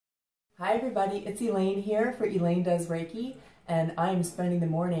Hi everybody, it's Elaine here for Elaine Does Reiki, and I'm spending the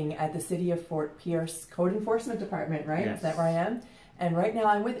morning at the City of Fort Pierce Code Enforcement Department, right? Yes. Is that where I am? And right now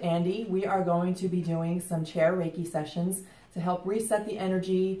I'm with Andy. We are going to be doing some chair Reiki sessions to help reset the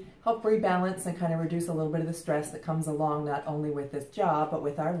energy, help rebalance, and kind of reduce a little bit of the stress that comes along not only with this job, but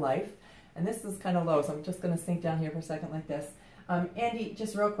with our life. And this is kind of low, so I'm just going to sink down here for a second like this. Andy,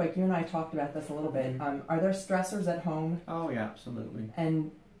 just real quick, you and I talked about this a little bit. Are there stressors at home? Oh yeah, absolutely.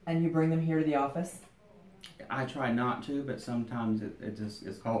 And you bring them here to the office? I try not to, but sometimes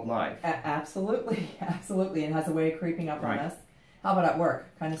it's called life. Absolutely, absolutely. It has a way of creeping up Right. on us. How about at work?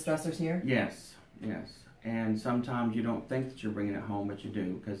 Kind of stressors here? Yes, yes. And sometimes you don't think that you're bringing it home, but you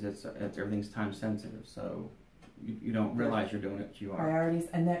do, because it's everything's time sensitive. So you don't realize you're doing it, but you are. Priorities,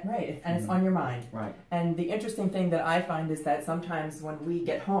 and that right, and it's on your mind. Right. And the interesting thing that I find is that sometimes when we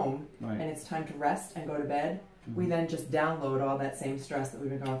get home Right. and it's time to rest and go to bed, we then just download all that same stress that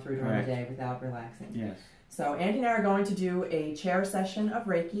we've been going through during the day without relaxing. Yes. So Andy and I are going to do a chair session of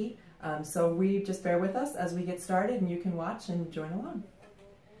Reiki. So we just bear with us as we get started, and you can watch and join along.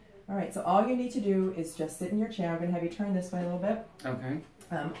 All right, so all you need to do is just sit in your chair. I'm going to have you turn this way a little bit. Okay.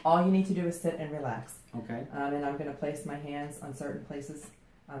 All you need to do is sit and relax. Okay. And I'm going to place my hands on certain places,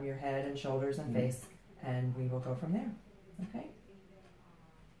 your head and shoulders and face, and we will go from there. Okay?